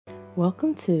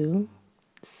Welcome to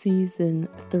Season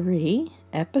 3,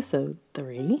 Episode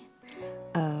 3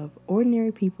 of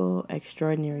Ordinary People,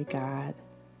 Extraordinary God,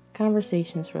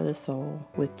 Conversations for the Soul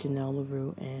with Janelle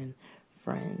LaRue and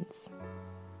friends.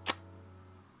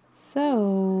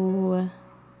 So,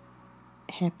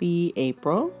 happy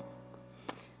April.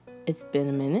 It's been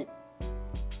a minute.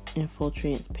 In full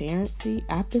transparency,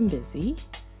 I've been busy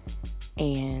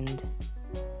and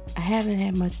I haven't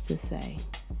had much to say.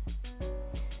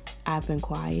 I've been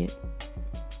quiet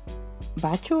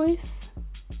by choice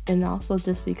and also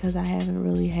just because I haven't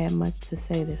really had much to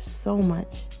say. There's so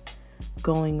much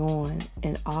going on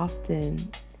and often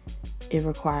it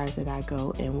requires that I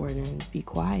go inward and be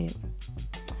quiet.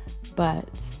 But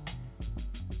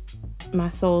my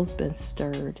soul's been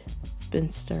stirred. It's been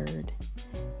stirred.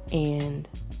 And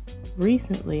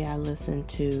recently I listened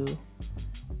to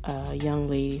a young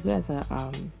lady who has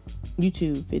a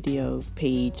YouTube video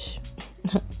page.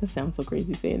 That sounds so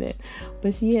crazy saying that.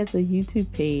 But she has a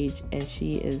YouTube page and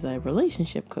she is a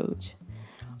relationship coach.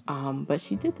 But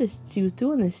she was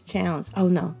doing this challenge. Oh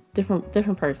no,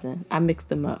 different person. I mixed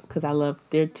them up because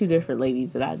there are two different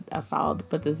ladies that I followed.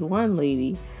 But this one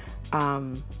lady,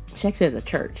 she actually has a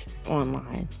church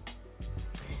online.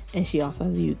 And she also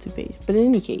has a YouTube page. But in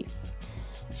any case,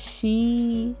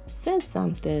 she said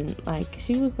something like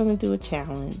she was going to do a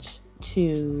challenge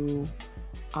to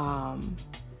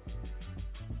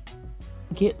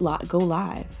go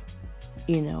live,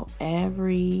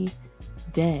 every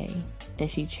day. And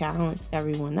she challenged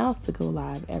everyone else to go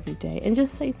live every day and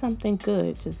just say something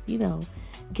good. Just,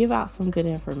 give out some good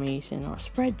information or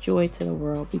spread joy to the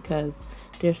world, because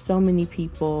there's so many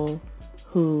people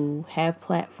who have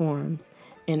platforms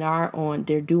and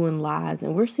they're doing lives,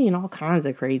 and we're seeing all kinds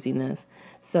of craziness.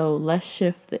 So let's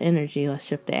shift the energy, let's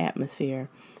shift the atmosphere,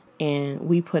 and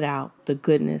we put out the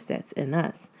goodness that's in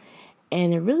us.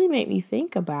 And it really made me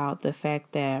think about the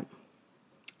fact that,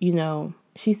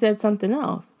 she said something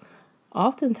else.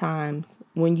 Oftentimes,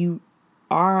 when you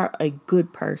are a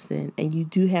good person and you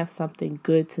do have something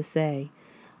good to say,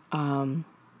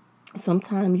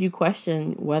 sometimes you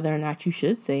question whether or not you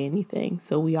should say anything.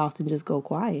 So we often just go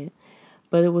quiet.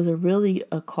 But it was really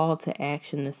a call to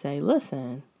action to say,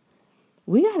 listen,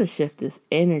 we got to shift this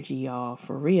energy, y'all,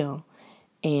 for real.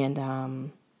 And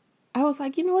I was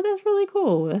like, that's really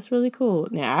cool. That's really cool.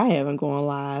 Now, I haven't gone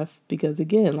live because,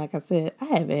 again, like I said, I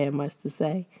haven't had much to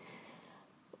say.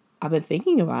 I've been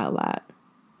thinking about it a lot.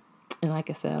 And like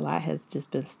I said, a lot has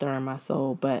just been stirring my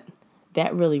soul. But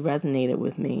that really resonated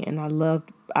with me. And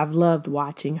I've loved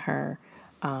watching her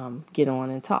get on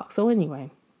and talk. So anyway,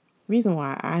 reason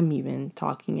why I'm even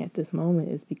talking at this moment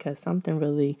is because something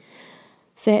really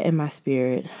sat in my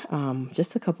spirit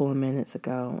just a couple of minutes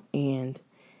ago, and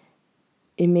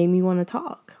it made me want to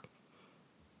talk.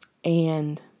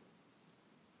 And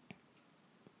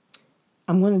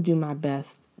I'm going to do my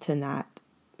best to not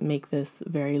make this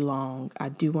very long. I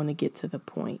do want to get to the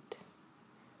point,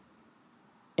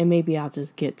 and maybe I'll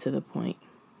just get to the point.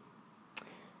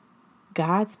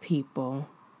 God's people,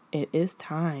 it is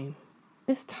time.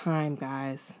 It's time,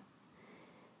 guys.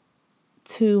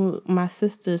 To my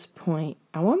sister's point,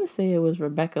 I want to say it was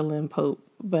Rebecca Lynn Pope,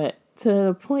 but to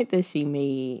the point that she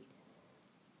made,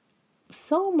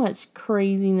 so much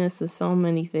craziness and so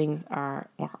many things are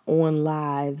on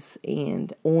lives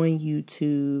and on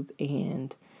YouTube,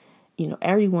 and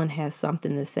everyone has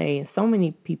something to say, and so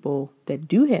many people that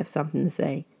do have something to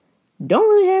say don't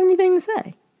really have anything to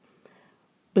say.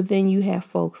 But then you have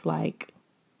folks like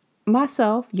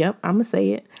myself. Yep, I'm gonna say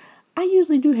it. I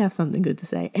usually do have something good to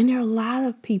say. And there are a lot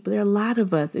of people, there are a lot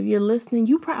of us. If you're listening,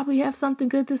 you probably have something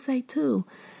good to say too.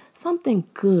 Something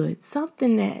good,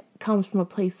 something that comes from a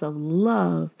place of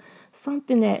love,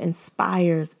 something that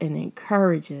inspires and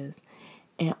encourages.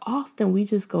 And often we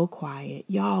just go quiet.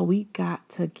 Y'all, we got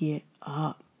to get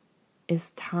up.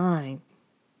 It's time.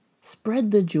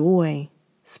 Spread the joy.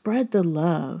 Spread the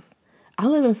love. I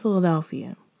live in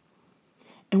Philadelphia.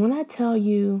 And when I tell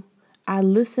you, I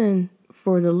listen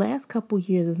for the last couple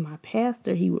years as my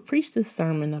pastor, he would preach this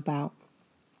sermon about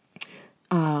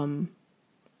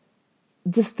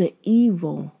just the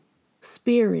evil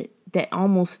spirit that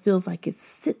almost feels like it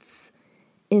sits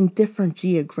in different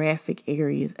geographic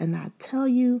areas. And I tell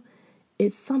you,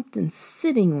 it's something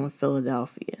sitting on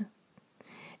Philadelphia.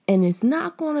 And it's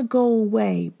not going to go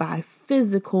away by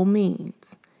physical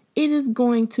means. It is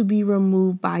going to be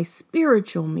removed by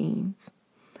spiritual means.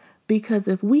 Because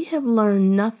if we have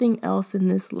learned nothing else in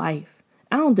this life,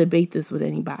 I don't debate this with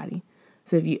anybody.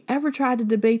 So if you ever try to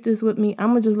debate this with me, I'm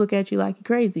going to just look at you like you're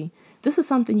crazy. This is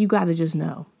something you got to just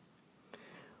know.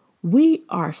 We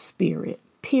are spirit,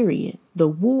 period. The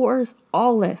wars,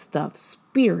 all that stuff,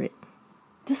 spirit.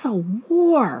 This is a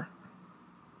war.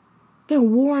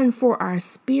 Been warring for our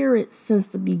spirit since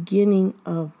the beginning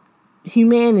of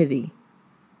humanity.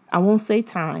 I won't say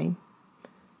time.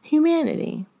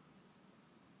 Humanity.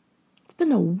 It's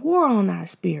been a war on our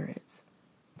spirits.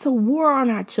 It's a war on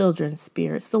our children's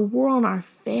spirits. It's a war on our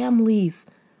families.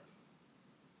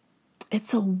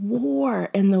 It's a war,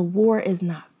 and the war is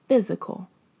not physical.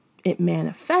 It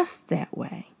manifests that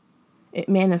way. It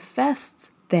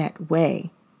manifests that way.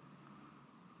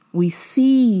 We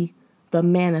see the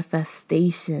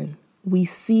manifestation. We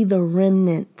see the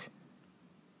remnant.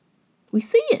 We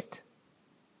see it.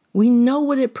 We know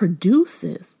what it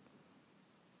produces.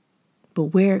 But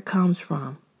where it comes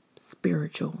from,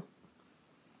 spiritual.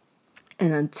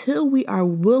 And until we are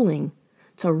willing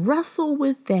to wrestle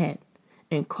with that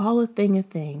and call a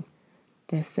thing,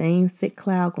 that same thick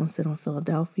cloud going to sit on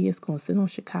Philadelphia. It's going to sit on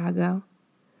Chicago.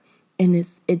 And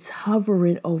it's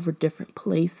hovering over different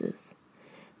places.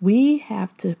 We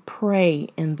have to pray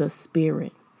in the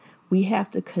spirit. We have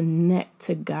to connect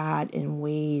to God in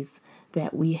ways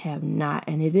that we have not.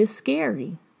 And it is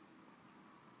scary.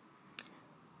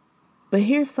 But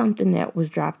here's something that was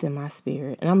dropped in my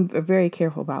spirit. And I'm very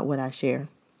careful about what I share.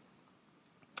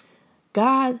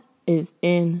 God is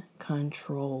in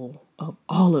control of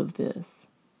all of this.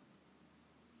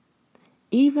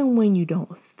 Even when you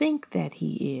don't think that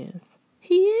he is,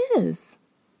 he is.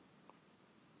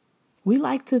 We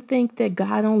like to think that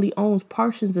God only owns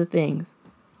portions of things.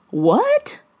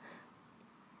 What?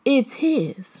 It's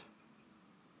his.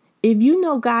 If you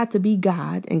know God to be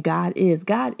God, and God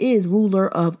is ruler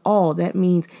of all. That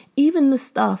means even the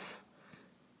stuff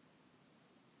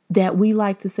that we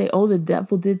like to say, oh, the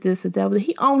devil did this, the devil,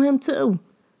 he owns him too.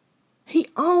 He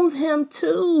owns him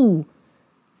too.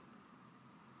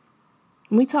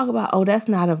 When we talk about, oh, that's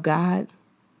not of God.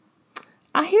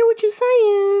 I hear what you're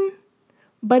saying,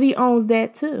 but he owns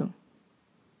that too.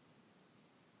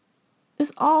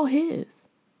 It's all his.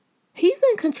 He's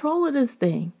in control of this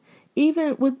thing.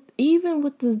 Even with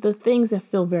the things that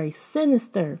feel very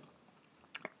sinister.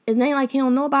 It ain't like he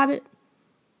don't know about it.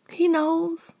 He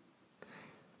knows.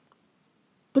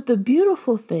 But the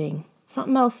beautiful thing,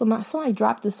 something else, somebody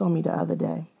dropped this on me the other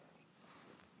day.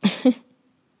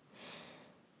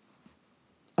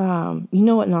 You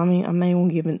know what? No, I may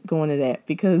won't go into that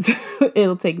because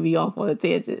it'll take me off on a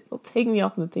tangent.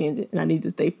 And I need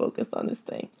to stay focused on this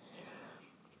thing.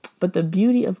 But the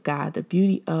beauty of God, the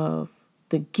beauty of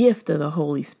the gift of the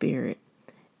Holy Spirit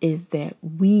is that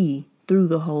we, through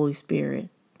the Holy Spirit,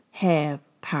 have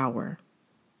power.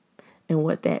 And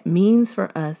what that means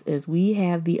for us is we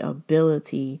have the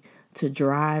ability to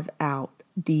drive out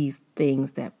these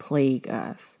things that plague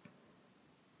us.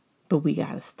 But we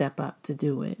got to step up to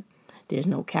do it. There's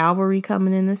no cavalry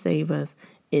coming in to save us.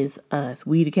 It's us.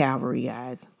 We the cavalry,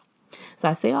 guys. So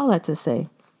I say all that to say,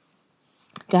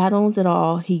 God owns it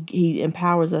all. He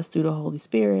empowers us through the Holy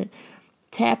Spirit.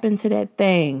 Tap into that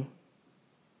thing.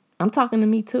 I'm talking to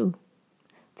me too.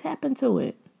 Tap into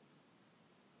it.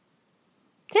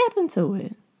 Tap into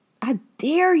it. I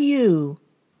dare you.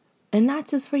 And not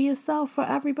just for yourself, for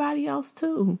everybody else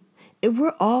too. If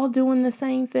we're all doing the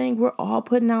same thing, we're all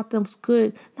putting out those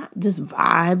good, not just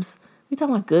vibes. We're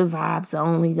talking about good vibes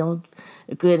only,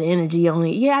 good energy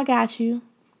only. Yeah, I got you.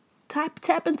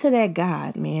 Tap into that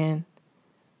God, man.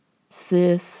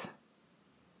 Sis.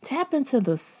 Tap into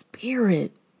the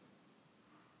Spirit.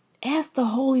 Ask the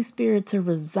Holy Spirit to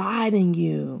reside in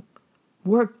you.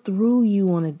 Work through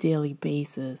you on a daily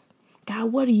basis.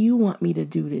 God, what do you want me to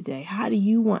do today? How do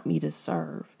you want me to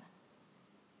serve?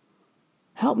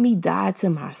 Help me die to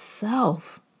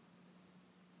myself.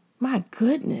 My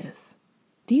goodness.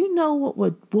 Do you know what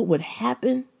would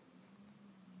happen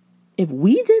if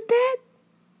we did that?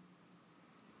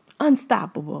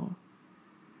 Unstoppable.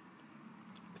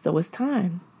 So it's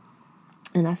time.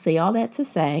 And I say all that to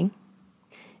say,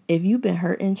 if you've been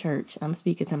hurt in church, I'm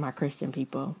speaking to my Christian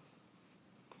people.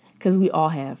 Because we all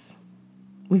have.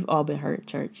 We've all been hurt in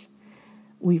church.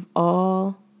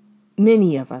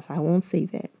 Many of us, I won't say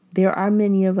that. There are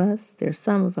many of us, there's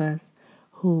some of us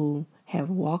who have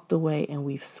walked away and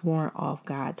we've sworn off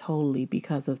God totally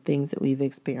because of things that we've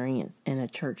experienced in a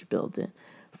church building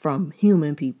from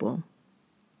human people.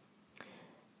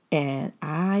 And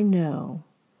I know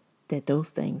that those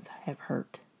things have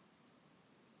hurt.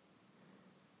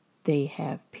 They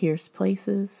have pierced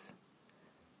places.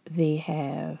 They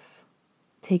have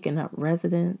taken up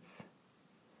residence.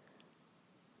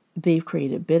 They've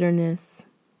created bitterness.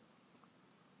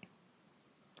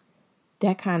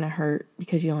 That kind of hurt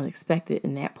because you don't expect it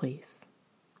in that place.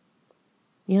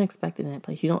 You don't expect it in that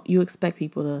place. You expect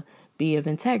people to be of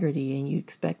integrity, and you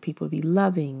expect people to be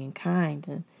loving and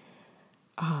kind,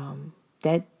 and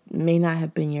that may not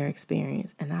have been your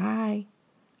experience. And I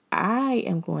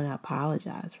am going to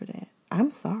apologize for that.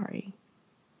 I'm sorry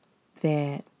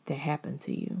that happened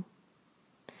to you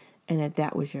and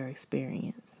that was your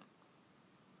experience.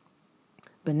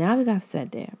 But now that I've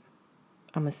said that,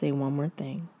 I'm going to say one more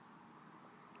thing.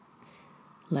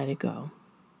 Let it go.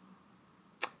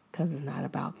 Because it's not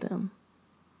about them.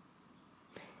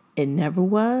 It never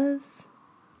was,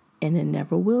 and it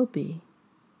never will be.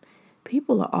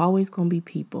 People are always going to be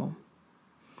people.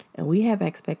 And we have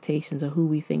expectations of who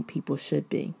we think people should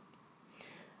be.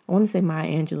 I want to say Maya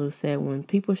Angelou said, when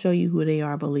people show you who they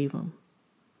are, believe them.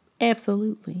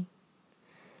 Absolutely.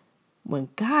 When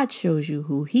God shows you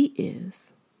who he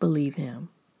is, believe him.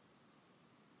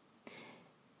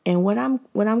 And what I'm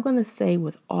going to say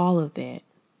with all of that,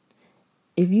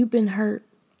 if you've been hurt,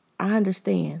 I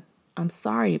understand. I'm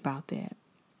sorry about that.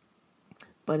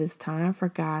 But it's time for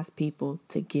God's people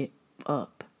to get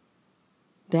up.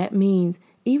 That means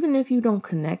even if you don't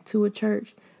connect to a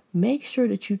church, make sure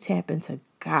that you tap into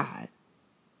God.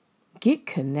 Get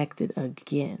connected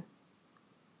again.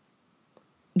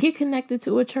 Get connected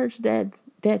to a church that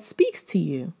speaks to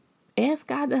you. Ask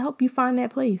God to help you find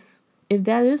that place. If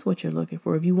that is what you're looking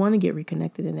for, if you want to get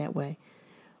reconnected in that way.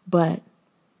 But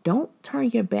don't turn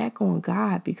your back on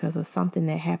God because of something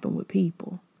that happened with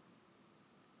people.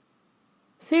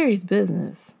 Serious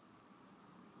business.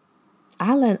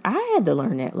 I had to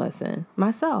learn that lesson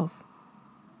myself.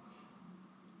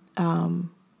 I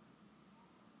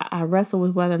wrestle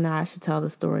with whether or not I should tell the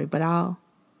story, but I'll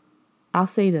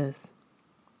say this.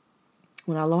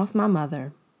 When I lost my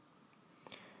mother,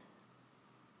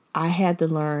 I had to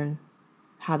learn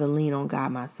how to lean on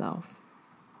God myself.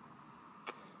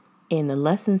 And the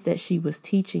lessons that she was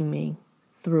teaching me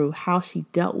through how she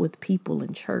dealt with people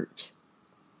in church.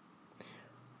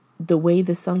 The way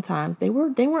that sometimes they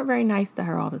weren't very nice to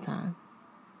her all the time.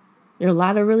 There are a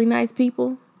lot of really nice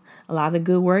people. A lot of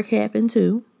good work happened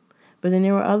too. But then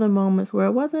there were other moments where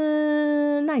it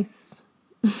wasn't nice.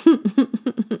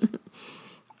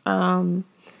 And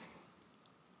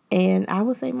I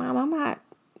would say, Mom,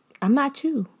 I'm not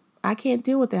you. I can't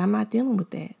deal with that. I'm not dealing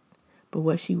with that. But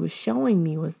what she was showing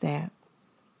me was that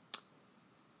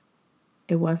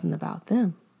it wasn't about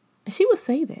them. And she would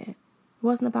say that. It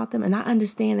wasn't about them. And I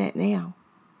understand that now.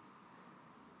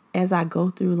 As I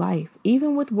go through life,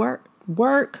 even with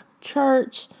work,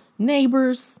 church,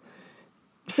 neighbors,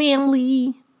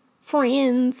 family,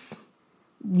 friends,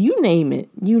 you name it.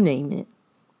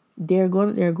 There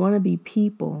are going to be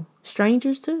people,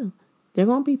 strangers too. There are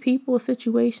going to be people,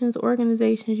 situations,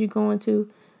 organizations you go into,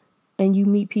 and you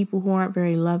meet people who aren't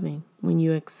very loving when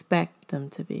you expect them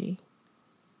to be.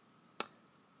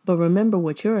 But remember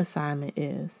what your assignment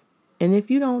is. And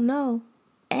if you don't know,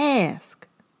 ask.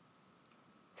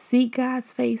 Seek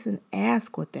God's face and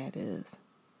ask what that is.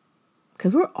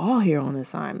 Because we're all here on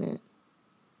assignment.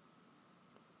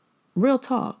 Real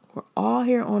talk. We're all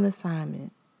here on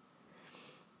assignment.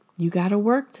 You got a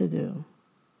work to do.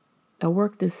 A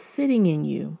work that's sitting in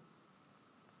you.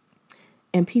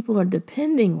 And people are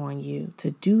depending on you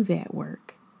to do that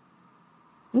work.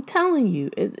 I'm telling you,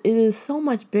 it is so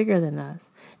much bigger than us.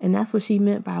 And that's what she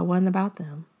meant by it wasn't about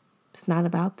them. It's not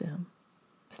about them.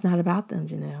 It's not about them,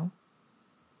 Janelle.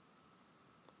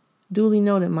 Duly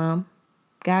noted, Mom.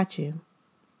 Got you.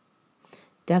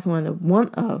 That's one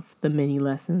of the many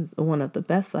lessons, or one of the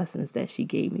best lessons that she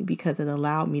gave me, because it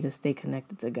allowed me to stay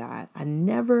connected to God. I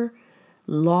never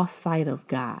lost sight of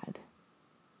God,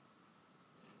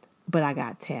 but I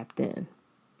got tapped in.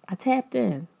 I tapped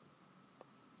in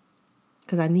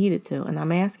because I needed to, and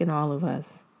I'm asking all of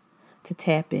us to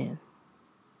tap in.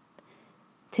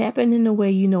 Tap in the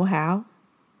way you know how,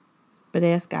 but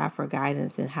ask God for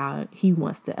guidance and how he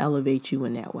wants to elevate you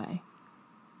in that way.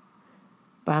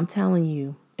 But I'm telling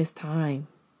you, it's time.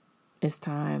 It's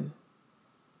time.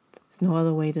 There's no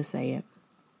other way to say it.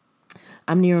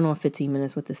 I'm nearing on 15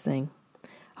 minutes with this thing.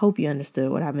 Hope you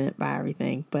understood what I meant by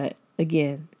everything. But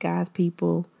again, God's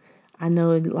people, I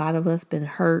know a lot of us been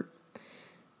hurt.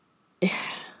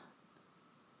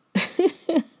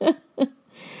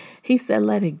 He said,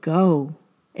 let it go.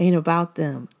 Ain't about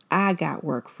them. I got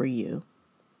work for you.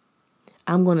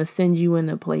 I'm going to send you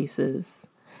into places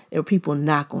where people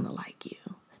not going to like you.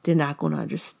 They're not going to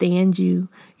understand you.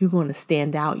 You're going to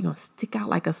stand out. You're going to stick out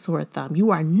like a sore thumb.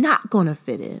 You are not going to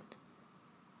fit in.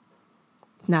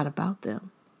 It's not about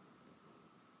them.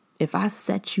 If I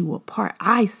set you apart,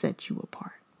 I set you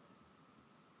apart.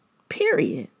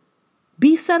 Period.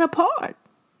 Be set apart.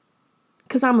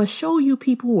 Because I'm going to show you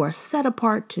people who are set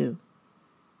apart too.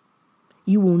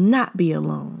 You will not be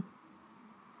alone.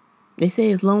 They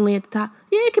say it's lonely at the top.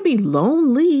 Yeah, it could be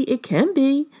lonely. It can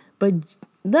be. But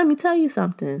let me tell you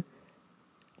something.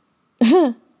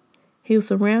 He'll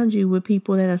surround you with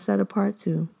people that are set apart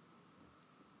too.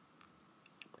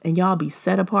 And y'all be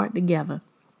set apart together.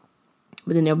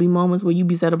 But then there'll be moments where you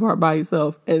be set apart by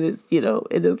yourself. And it's, it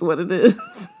is what it is.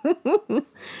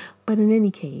 But in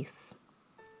any case,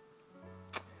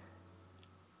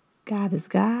 God is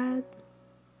God.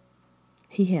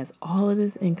 He has all of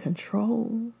this in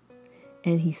control.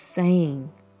 And he's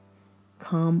saying,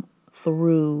 come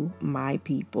through, my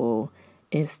people.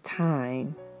 It's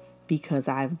time, because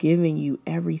I've given you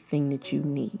everything that you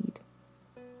need.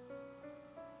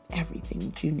 Everything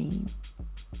that you need.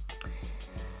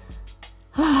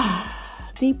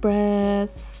 Deep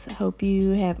breaths. I hope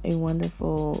you have a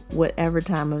wonderful, whatever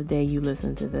time of day you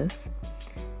listen to this.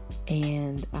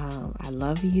 And I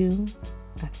love you.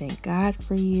 I thank God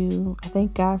for you. I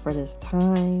thank God for this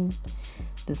time,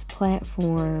 this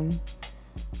platform,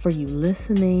 for you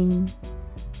listening,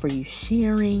 for you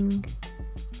sharing.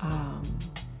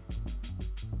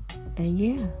 And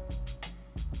yeah,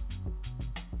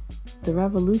 the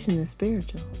revolution is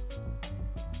spiritual.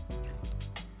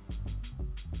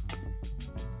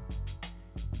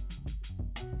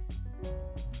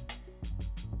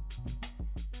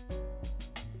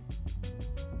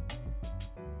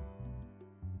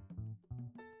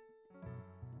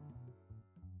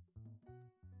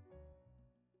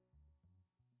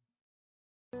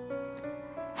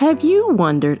 Have you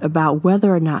wondered about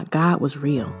whether or not God was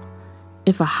real?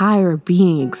 If a higher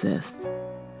being exists?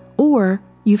 Or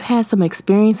you've had some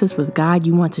experiences with God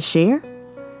you want to share?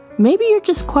 Maybe you're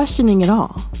just questioning it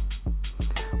all.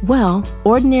 Well,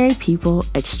 Ordinary People,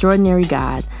 Extraordinary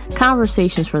God,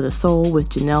 Conversations for the Soul with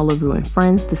Janelle LaRue and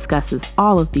Friends discusses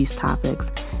all of these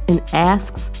topics and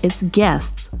asks its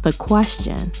guests the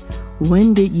question,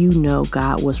 when did you know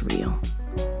God was real?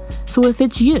 So if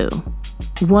it's you,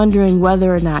 wondering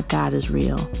whether or not God is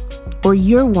real, or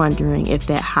you're wondering if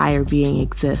that higher being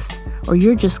exists, or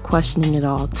you're just questioning it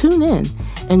all, tune in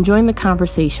and join the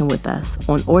conversation with us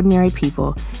on Ordinary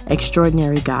People,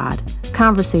 Extraordinary God,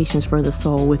 Conversations for the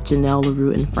Soul with Janelle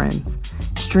LaRue and Friends,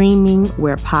 streaming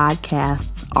where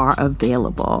podcasts are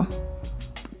available.